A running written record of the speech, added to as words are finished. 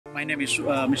My name is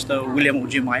Mr. William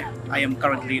Ujimaya. I am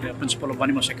currently the principal of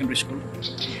Vanimo Secondary School.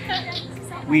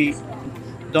 We,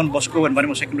 Don Bosco and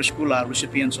Vanimo Secondary School, are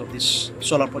recipients of this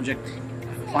solar project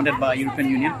funded by European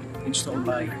Union, installed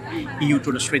by EU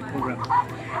through the STREIT Programme.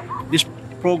 This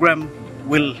program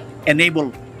will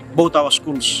enable both our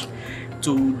schools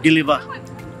to deliver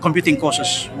computing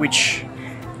courses, which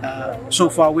so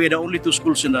far we are the only two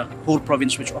schools in the whole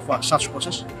province which offer such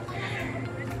courses.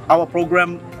 Our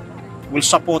program will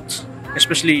support,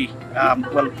 especially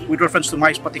with reference to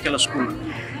my particular school.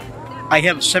 I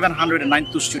have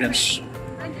 792 students,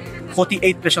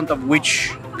 48% of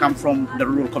which come from the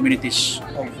rural communities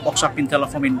of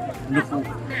𝒑𝒐𝒘𝒆𝒓, Nuku,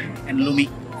 and Lumi.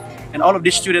 And all of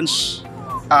these students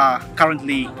are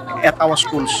currently at our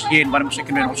schools here in Vanimo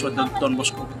Secondary and also at Don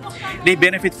Bosco. They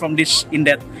benefit from this in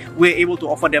that we're able to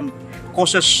offer them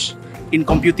courses in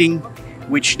computing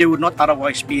which they would not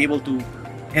otherwise be able to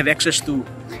have access to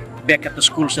back at the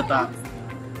schools that are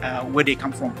where they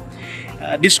come from.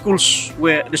 These schools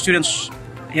where the students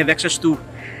have access to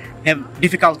have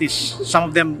difficulties. Some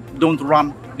of them don't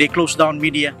run, they close down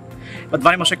mid-year. But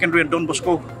Vanimo Secondary and Don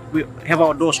Bosco, we have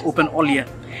our doors open all year.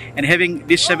 And having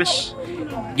this service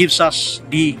gives us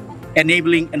the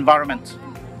enabling environment,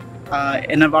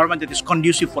 an environment that is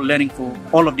conducive for learning for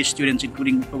all of these students,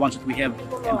 including the ones that we have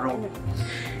enrolled.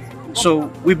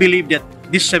 So we believe that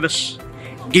this service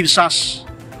gives us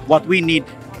what we need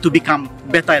to become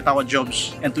better at our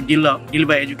jobs and to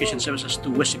deliver education services to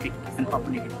𝒑𝒐𝒘𝒆𝒓 and Papua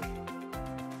New Guinea.